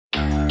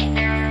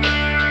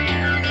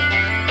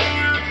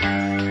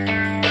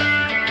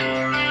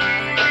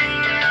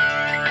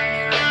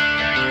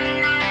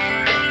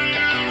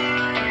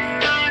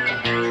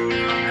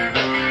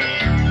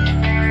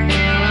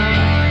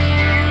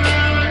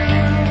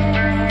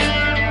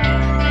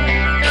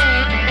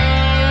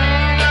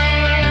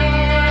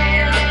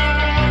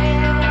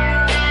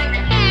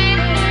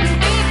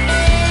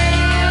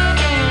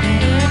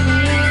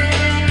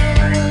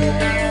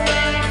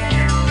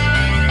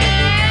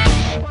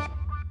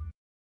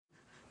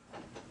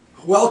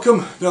Welcome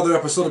to another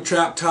episode of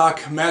Trap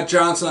Talk. Matt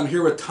Johnson. I'm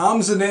here with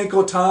Tom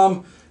Zenanko.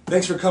 Tom,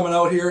 thanks for coming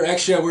out here.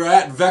 Actually, we're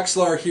at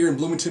Vexilar here in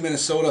Bloomington,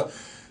 Minnesota.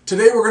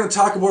 Today we're going to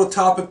talk about a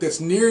topic that's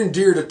near and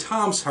dear to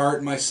Tom's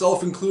heart,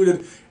 myself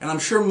included, and I'm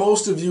sure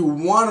most of you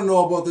want to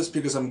know about this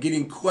because I'm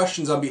getting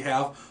questions on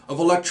behalf of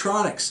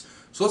electronics.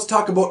 So let's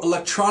talk about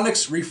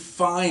electronics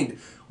refined.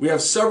 We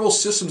have several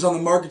systems on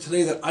the market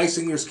today that ice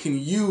anglers can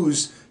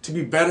use to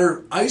be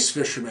better ice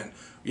fishermen.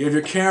 You have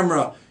your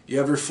camera, you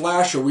have your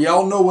flasher. We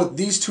all know what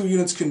these two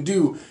units can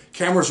do.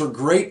 Cameras are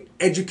great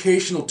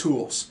educational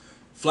tools.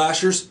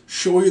 Flashers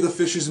show you the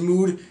fish's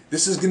mood.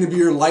 This is going to be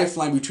your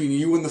lifeline between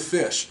you and the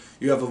fish.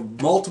 You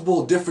have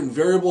multiple different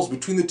variables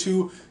between the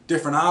two,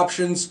 different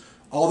options,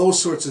 all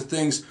those sorts of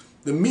things.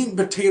 The meat and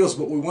potatoes,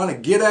 what we want to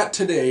get at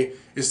today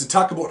is to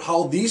talk about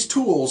how these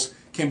tools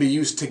can be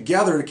used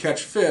together to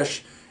catch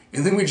fish.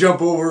 And then we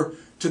jump over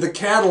to the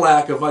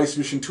Cadillac of ice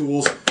fishing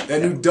tools,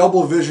 that new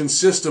double vision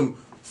system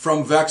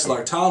from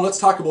Vexilar. Tom, let's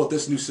talk about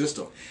this new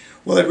system.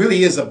 Well, it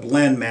really is a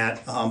blend,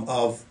 Matt,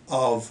 of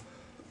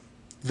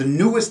the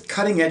newest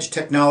cutting-edge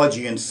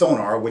technology in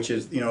sonar, which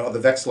is, the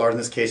Vexilar, in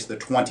this case, the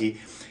 20,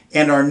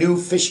 and our new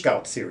Fish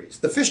Scout series.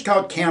 The Fish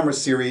Scout camera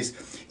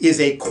series is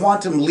a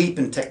quantum leap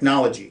in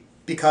technology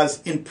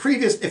because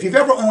if you've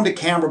ever owned a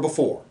camera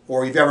before,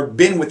 or you've ever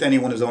been with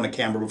anyone who's owned a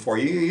camera before,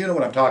 you know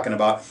what I'm talking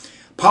about.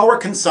 Power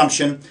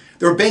consumption,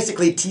 they were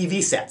basically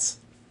TV sets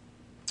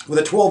with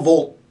a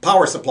 12-volt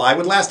power supply,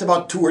 would last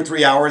about 2 or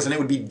 3 hours and it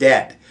would be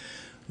dead.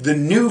 The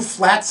new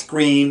flat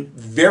screen,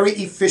 very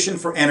efficient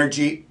for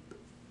energy,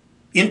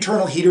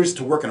 internal heaters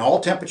to work in all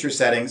temperature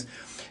settings,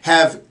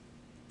 have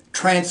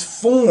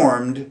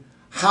transformed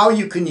how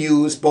you can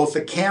use both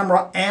the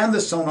camera and the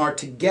sonar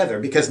together,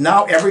 because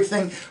now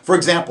everything, for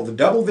example, the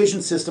double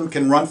vision system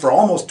can run for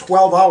almost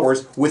 12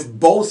 hours with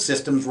both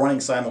systems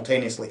running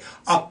simultaneously.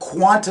 A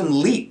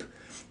quantum leap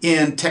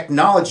in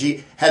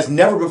technology has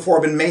never before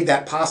been made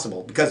that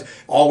possible, because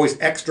always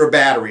extra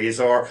batteries,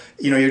 or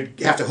you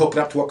have to hook it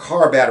up to a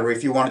car battery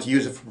if you wanted to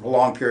use it for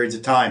long periods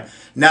of time.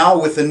 Now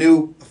with the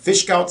new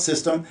Fish Scout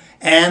system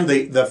and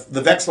the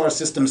Vexilar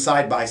system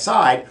side by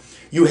side,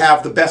 you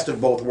have the best of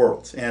both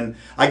worlds. And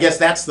I guess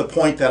that's the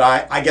point that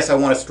I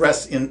want to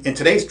stress in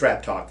today's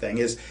Trap Talk thing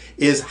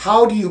is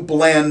how do you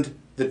blend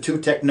the two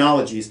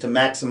technologies to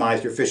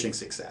maximize your fishing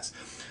success?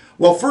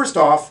 Well, first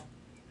off,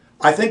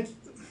 I think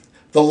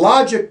the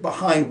logic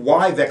behind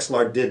why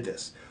Vexilar did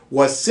this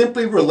was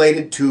simply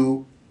related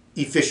to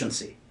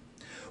efficiency.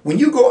 When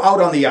you go out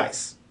on the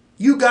ice,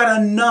 you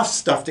got enough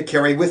stuff to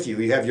carry with you.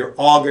 You have your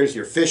augers,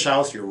 your fish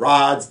house, your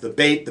rods, the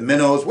bait, the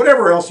minnows,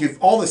 whatever else,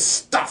 all the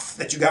stuff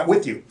that you got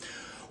with you.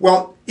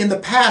 Well, in the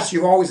past,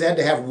 you've always had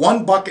to have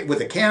one bucket with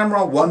a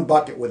camera, one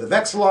bucket with a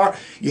Vexilar.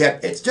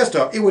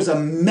 It was a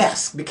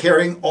mess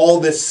carrying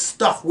all this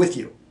stuff with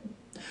you.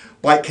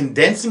 By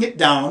condensing it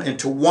down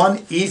into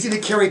one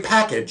easy-to-carry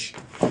package,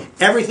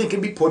 everything can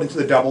be put into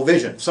the double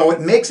vision. So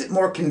it makes it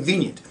more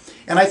convenient.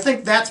 And I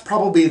think that's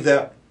probably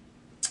the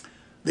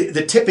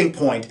tipping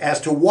point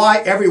as to why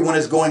everyone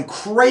is going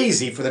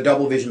crazy for the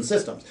double vision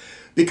systems.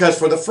 Because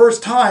for the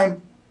first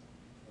time,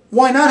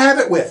 why not have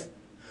it with?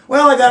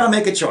 Well, I got to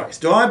make a choice.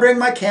 Do I bring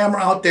my camera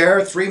out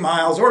there 3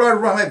 miles, or do I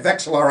run my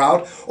Vexilar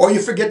out, or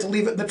you forget to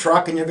leave it in the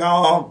truck and you go,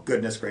 oh,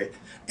 goodness great.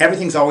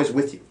 Everything's always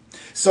with you.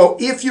 So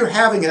if you're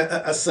having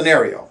a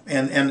scenario,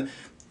 and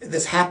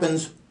this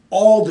happens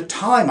all the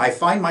time, I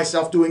find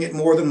myself doing it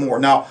more than more.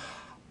 Now,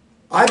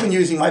 I've been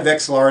using my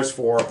Vexilars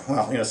for,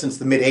 since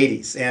the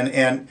mid-'80s,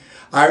 and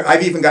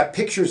I've even got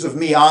pictures of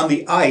me on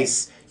the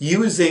ice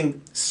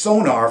using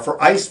sonar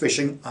for ice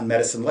fishing on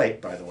Medicine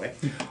Lake, by the way,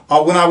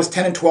 when I was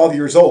 10 and 12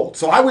 years old.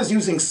 So I was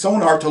using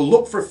sonar to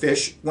look for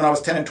fish when I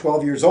was 10 and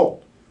 12 years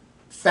old.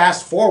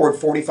 Fast forward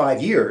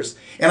 45 years,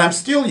 and I'm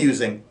still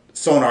using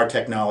sonar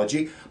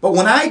technology, but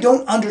when I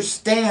don't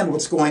understand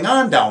what's going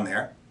on down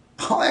there,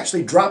 I'll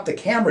actually drop the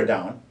camera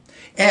down,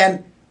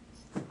 and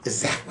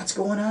is that what's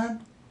going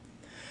on?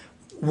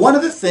 One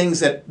of the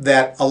things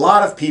that a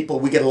lot of people,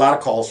 we get a lot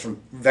of calls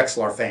from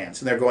Vexilar fans,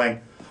 and they're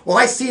going, well,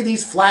 I see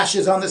these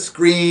flashes on the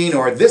screen,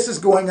 or this is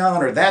going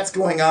on, or that's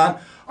going on.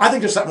 I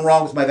think there's something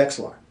wrong with my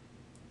Vexilar.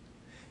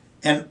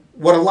 And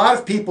what a lot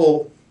of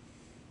people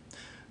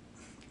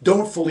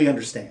don't fully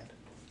understand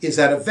is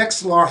that a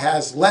Vexilar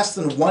has less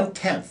than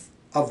 1/10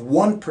 of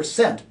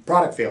 1%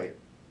 product failure.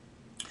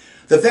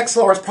 The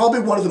Vexilar is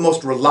probably one of the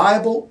most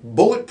reliable,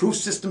 bulletproof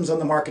systems on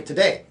the market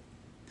today.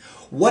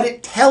 What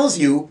it tells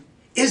you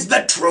is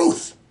the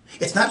truth.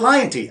 It's not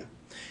lying to you.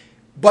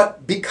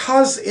 But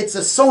because it's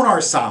a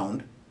sonar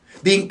sound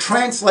being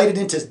translated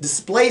into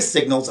display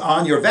signals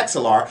on your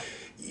Vexilar,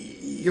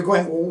 you're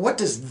going, well, what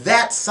does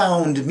that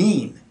sound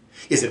mean?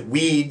 Is it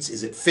weeds?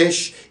 Is it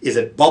fish? Is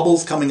it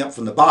bubbles coming up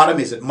from the bottom?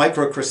 Is it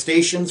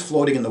microcrustaceans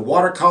floating in the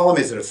water column?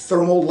 Is it a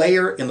thermal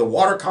layer in the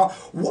water column?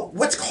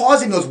 What's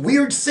causing those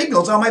weird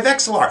signals on my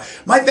Vexilar?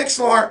 My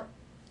Vexilar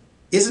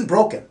isn't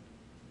broken.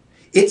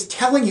 It's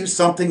telling you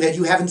something that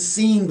you haven't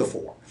seen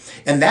before.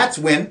 And that's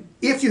when,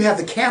 if you have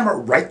the camera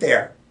right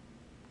there,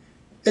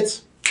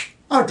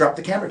 I'll drop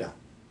the camera down.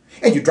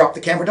 And you drop the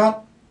camera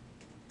down,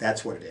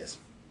 that's what it is.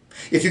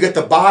 If you get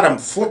the bottom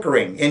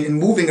flickering and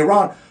moving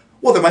around,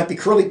 well, there might be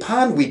curly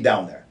pondweed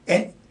down there.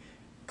 And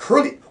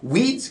curly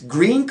weeds,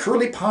 green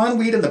curly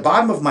pondweed in the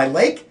bottom of my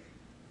lake,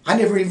 I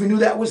never even knew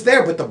that was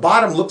there, but the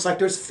bottom looks like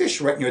there's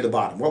fish right near the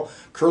bottom. Well,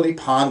 curly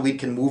pondweed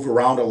can move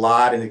around a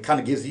lot, and it kind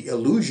of gives the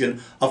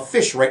illusion of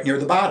fish right near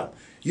the bottom.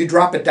 You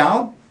drop it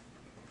down,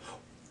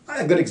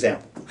 a good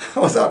example. I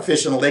was out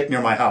fishing a lake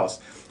near my house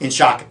in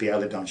Shakopee. I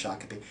lived on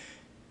Shakopee.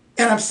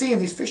 And I'm seeing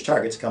these fish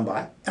targets come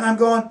by, and I'm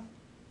going,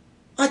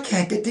 I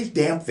can't get these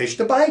damn fish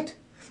to bite.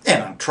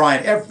 And I'm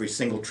trying every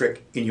single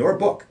trick in your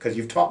book, because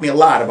you've taught me a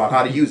lot about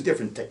how to use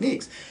different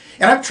techniques.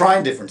 And I'm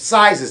trying different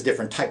sizes,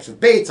 different types of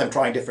baits. I'm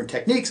trying different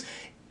techniques.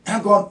 And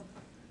I'm going,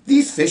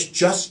 these fish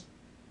just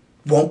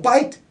won't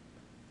bite.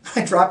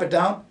 I drop it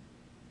down,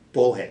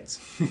 bullheads.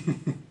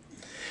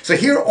 So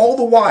here all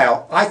the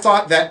while, I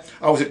thought that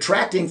I was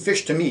attracting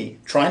fish to me,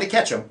 trying to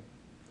catch them.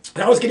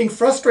 And I was getting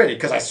frustrated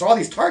because I saw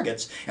these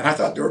targets, and I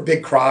thought they were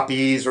big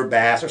crappies or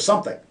bass or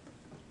something.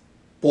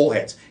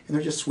 Bullheads. And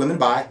they're just swimming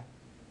by.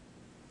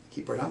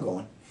 Keep right on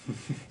going.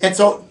 And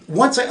so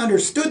once I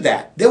understood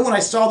that, then when I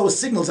saw those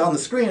signals on the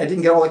screen, I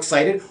didn't get all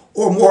excited,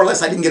 or more or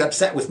less I didn't get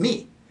upset with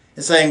me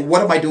and saying,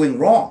 what am I doing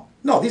wrong?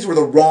 No, these were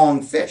the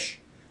wrong fish.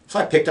 So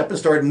I picked up and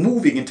started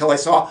moving until I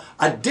saw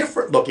a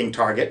different looking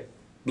target,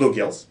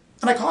 bluegills,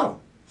 and I caught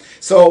them.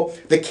 So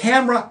the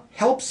camera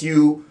helps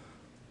you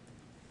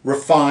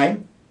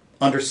refine,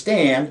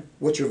 understand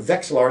what your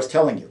Vexilar is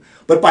telling you.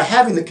 But by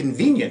having the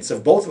convenience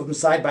of both of them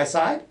side by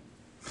side,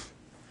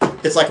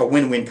 it's like a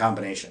win-win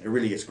combination. It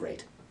really is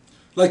great.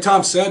 Like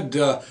Tom said,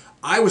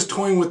 I was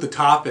toying with the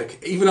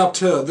topic, even up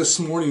to this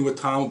morning with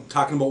Tom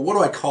talking about what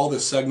do I call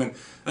this segment.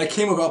 And I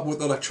came up with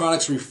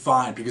electronics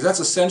refined, because that's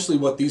essentially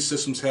what these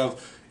systems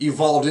have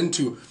evolved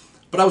into.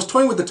 But I was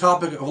toying with the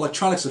topic of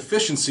electronics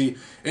efficiency,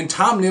 and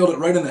Tom nailed it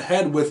right in the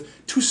head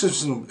with two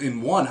systems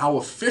in one, how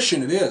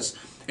efficient it is.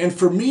 And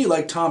for me,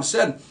 like Tom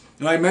said,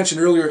 and I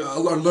mentioned earlier, a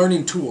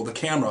learning tool, the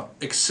camera,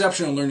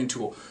 exceptional learning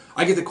tool.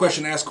 I get the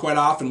question asked quite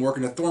often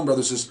working at Thorn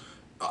Brothers is,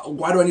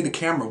 why do I need a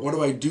camera? What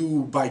do I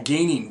do by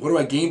gaining? What do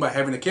I gain by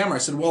having a camera? I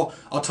said, well,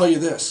 I'll tell you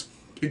this.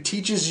 It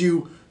teaches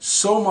you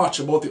so much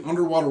about the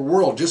underwater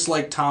world, just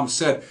like Tom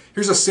said.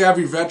 Here's a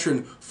savvy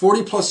veteran,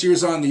 40 plus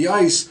years on the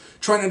ice,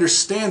 trying to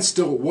understand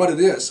still what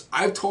it is.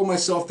 I've told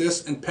myself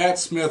this, and Pat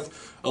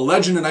Smith, a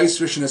legend in ice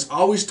fishing, has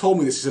always told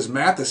me this. He says,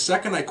 Matt, the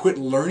second I quit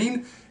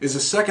learning is the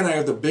second I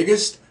have the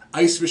biggest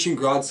ice fishing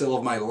garage sale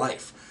of my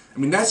life. I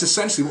mean, that's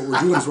essentially what we're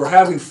doing, is we're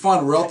having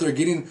fun. We're out there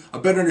getting a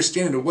better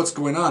understanding of what's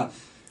going on.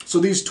 So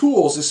these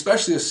tools,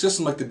 especially a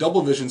system like the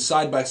Double Vision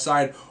side by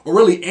side, or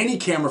really any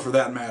camera for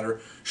that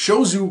matter,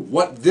 shows you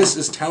what this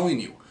is telling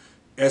you.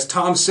 As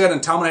Tom said,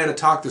 and Tom and I had a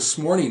talk this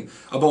morning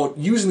about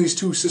using these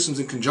two systems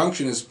in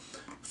conjunction, is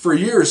for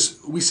years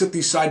we sit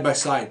these side by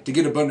side to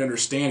get a better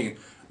understanding.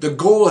 The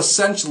goal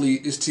essentially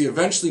is to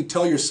eventually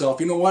tell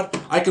yourself, you know what,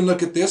 I can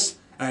look at this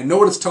and I know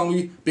what it's telling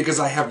me because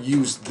I have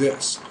used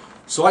this.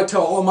 So I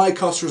tell all my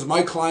customers,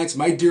 my clients,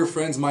 my dear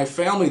friends, my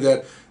family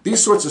that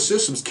these sorts of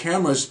systems,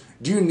 cameras,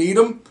 do you need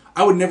them?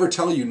 I would never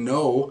tell you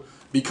no,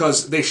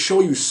 because they show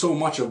you so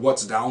much of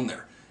what's down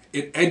there.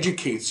 It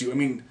educates you. I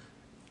mean,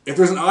 if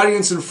there's an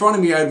audience in front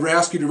of me, I'd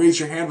ask you to raise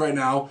your hand right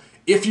now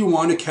if you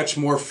want to catch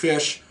more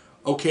fish.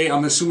 Okay,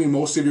 I'm assuming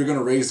most of you are going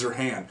to raise their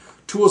hand.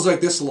 Tools like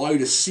this allow you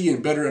to see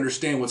and better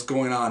understand what's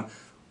going on,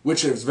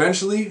 which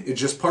eventually is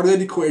just part of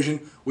that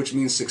equation, which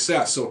means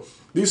success. So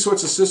these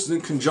sorts of systems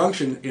in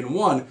conjunction in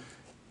one,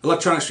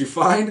 electronics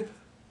refined,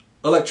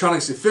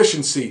 electronics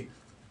efficiency.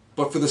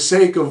 But for the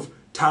sake of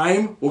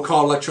time, we'll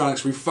call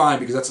electronics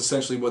refined, because that's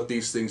essentially what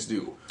these things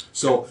do.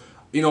 So,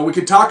 you know, we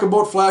can talk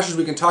about flashes,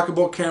 we can talk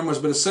about cameras,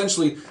 but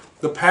essentially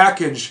the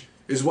package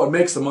is what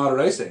makes the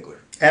modern ice angler.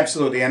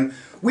 Absolutely, and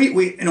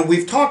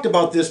we've talked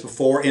about this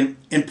before in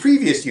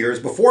previous years,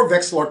 before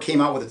Vexilar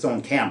came out with its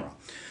own camera.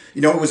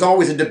 You know, it was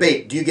always a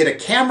debate. Do you get a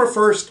camera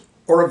first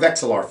or a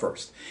Vexilar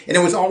first? And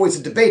it was always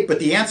a debate, but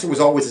the answer was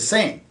always the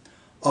same.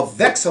 A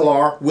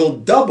Vexilar will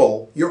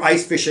double your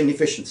ice fishing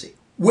efficiency,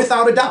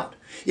 without a doubt.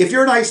 If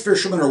you're an ice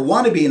fisherman or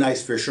want to be an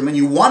ice fisherman,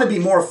 you want to be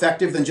more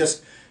effective than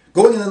just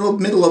going in the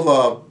middle of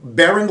a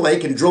barren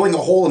lake and drilling a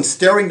hole and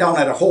staring down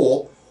at a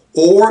hole,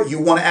 or you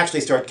want to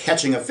actually start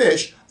catching a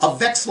fish, a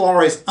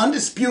Vexilar is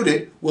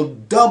undisputed will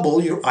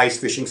double your ice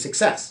fishing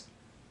success.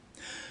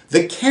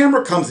 The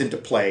camera comes into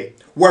play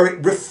where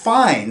it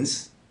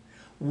refines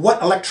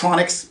what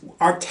electronics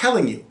are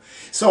telling you.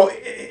 So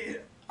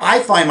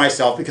I find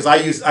myself, because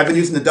I've been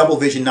using the Double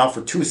Vision now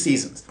for 2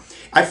 seasons,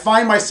 I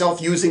find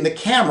myself using the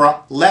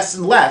camera less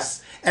and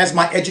less as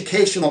my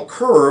educational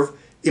curve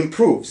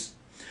improves.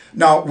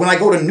 Now, when I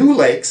go to new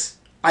lakes,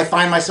 I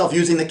find myself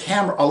using the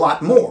camera a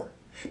lot more,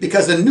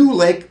 because a new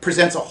lake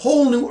presents a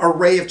whole new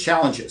array of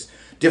challenges.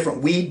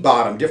 Different weed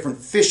bottom, different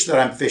fish that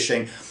I'm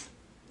fishing,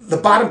 the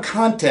bottom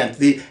content,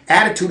 the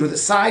attitude or the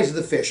size of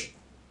the fish.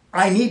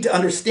 I need to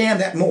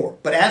understand that more.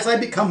 But as I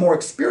become more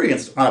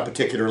experienced on a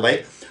particular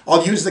lake,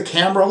 I'll use the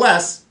camera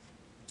less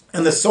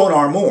and the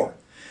sonar more.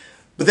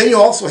 But then you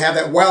also have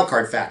that wild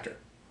card factor,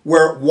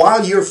 where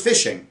while you're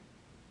fishing,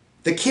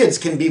 the kids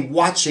can be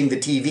watching the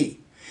TV.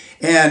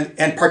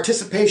 and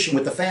participation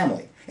with the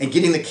family and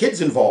getting the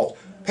kids involved.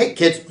 Hey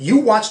kids, you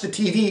watch the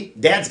TV,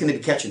 Dad's going to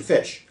be catching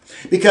fish.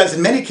 Because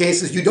in many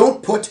cases you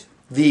don't put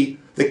the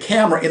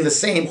camera in the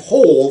same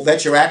hole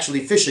that you're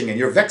actually fishing in.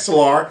 Your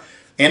Vexilar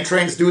and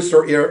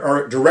transducer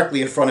are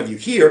directly in front of you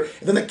here,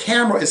 and then the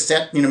camera is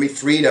set, maybe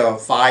 3 to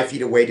 5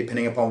 feet away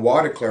depending upon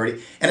water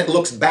clarity, and it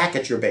looks back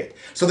at your bait.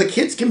 So the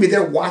kids can be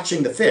there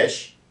watching the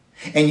fish,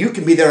 and you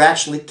can be there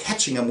actually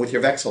catching them with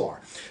your Vexilar.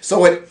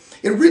 So it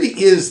really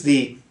is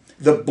the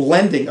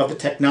blending of the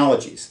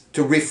technologies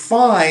to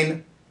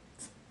refine.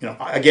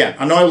 Again,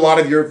 I know a lot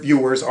of your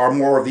viewers are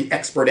more of the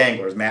expert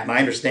anglers, Matt, and I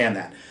understand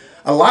that.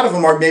 A lot of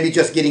them are maybe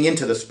just getting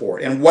into the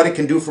sport and what it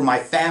can do for my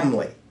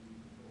family.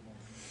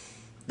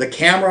 The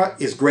camera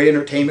is great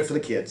entertainment for the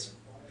kids.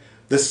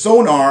 The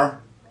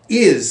sonar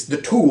is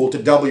the tool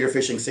to double your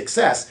fishing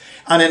success.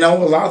 And I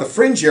know a lot of the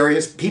fringe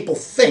areas, people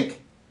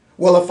think,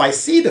 well, if I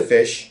see the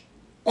fish,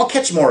 I'll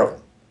catch more of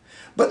them.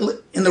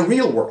 But in the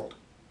real world,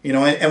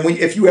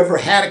 if you ever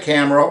had a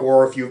camera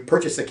or if you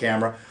purchased a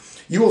camera,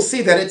 you will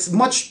see that it's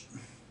much.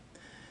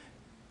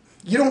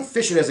 You don't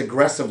fish it as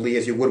aggressively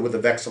as you would with a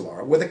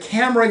Vexilar. With a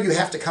camera, you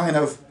have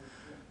to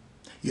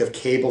you have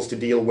cables to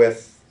deal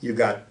with. You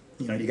got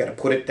to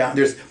put it down.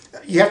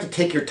 You have to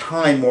take your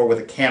time more with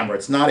a camera.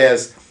 It's not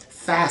as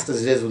fast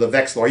as it is with a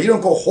Vexilar. You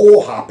don't go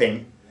hole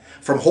hopping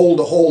from hole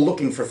to hole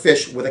looking for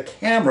fish with a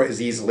camera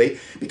as easily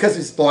because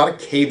there's a lot of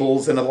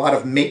cables and a lot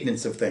of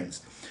maintenance of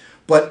things.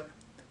 But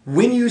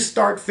when you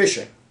start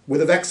fishing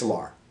with a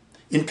Vexilar,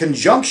 in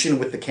conjunction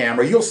with the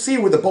camera, you'll see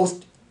where they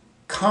both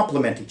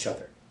complement each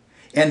other.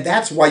 And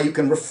that's why you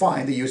can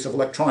refine the use of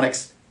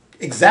electronics.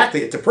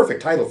 Exactly, it's a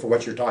perfect title for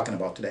what you're talking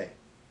about today.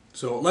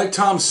 So, like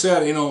Tom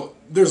said,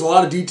 there's a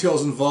lot of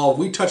details involved.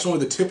 We touched only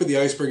the tip of the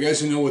iceberg.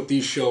 As you know, with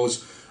these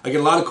shows, I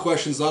get a lot of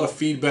questions, a lot of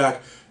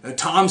feedback.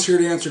 Tom's here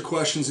to answer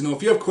questions.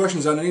 If you have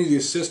questions on any of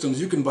these systems,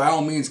 you can by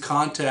all means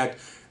contact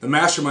the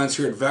masterminds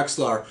here at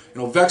Vexilar.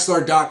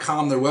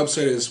 Vexilar.com, their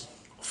website is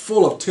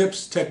full of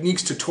tips,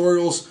 techniques,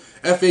 tutorials,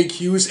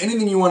 FAQs,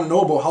 anything you want to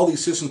know about how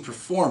these systems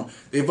perform.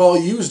 They've all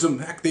used them.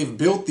 Heck, they've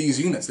built these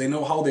units. They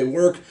know how they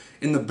work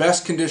in the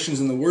best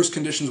conditions, in the worst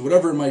conditions,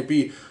 whatever it might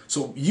be.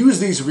 So use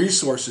these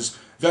resources.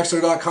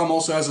 Vexilar.com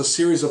also has a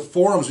series of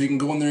forums where you can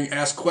go in there and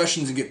ask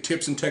questions and get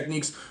tips and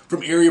techniques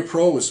from area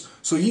pros.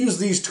 So use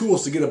these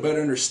tools to get a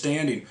better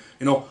understanding.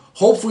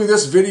 Hopefully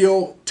this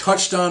video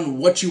touched on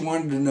what you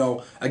wanted to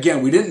know.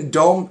 Again, we didn't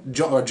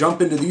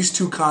jump into these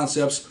two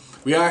concepts.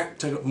 We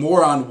acted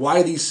more on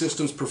why these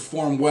systems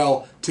perform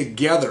well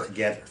together.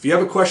 If you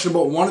have a question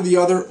about one or the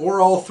other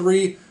or all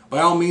three,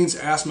 by all means,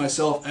 ask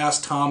myself,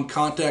 ask Tom,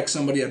 contact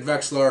somebody at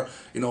Vexilar,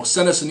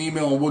 send us an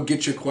email and we'll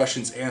get your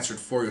questions answered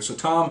for you. So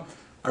Tom,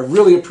 I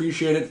really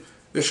appreciate it.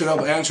 This should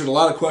help answer a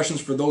lot of questions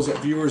for those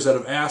viewers that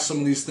have asked some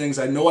of these things.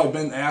 I know I've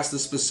been asked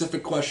this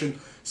specific question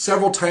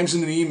several times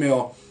in an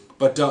email,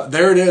 but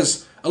there it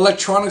is.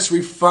 Electronics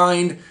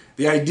refined.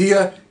 The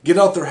idea, get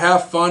out there,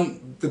 have fun.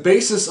 The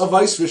basis of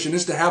ice fishing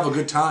is to have a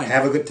good time.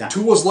 Have a good time.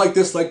 Tools like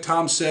this, like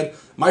Tom said,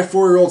 my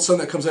 4-year-old son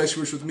that comes ice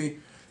fish with me,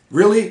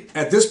 really,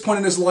 at this point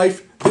in his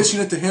life, this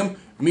unit to him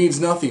means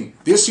nothing.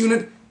 This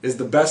unit is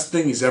the best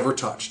thing he's ever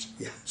touched.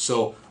 Yeah.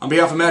 So, on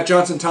behalf of Matt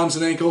Johnson, Tom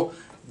Zenanko,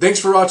 thanks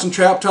for watching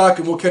Trap Talk,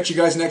 and we'll catch you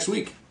guys next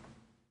week.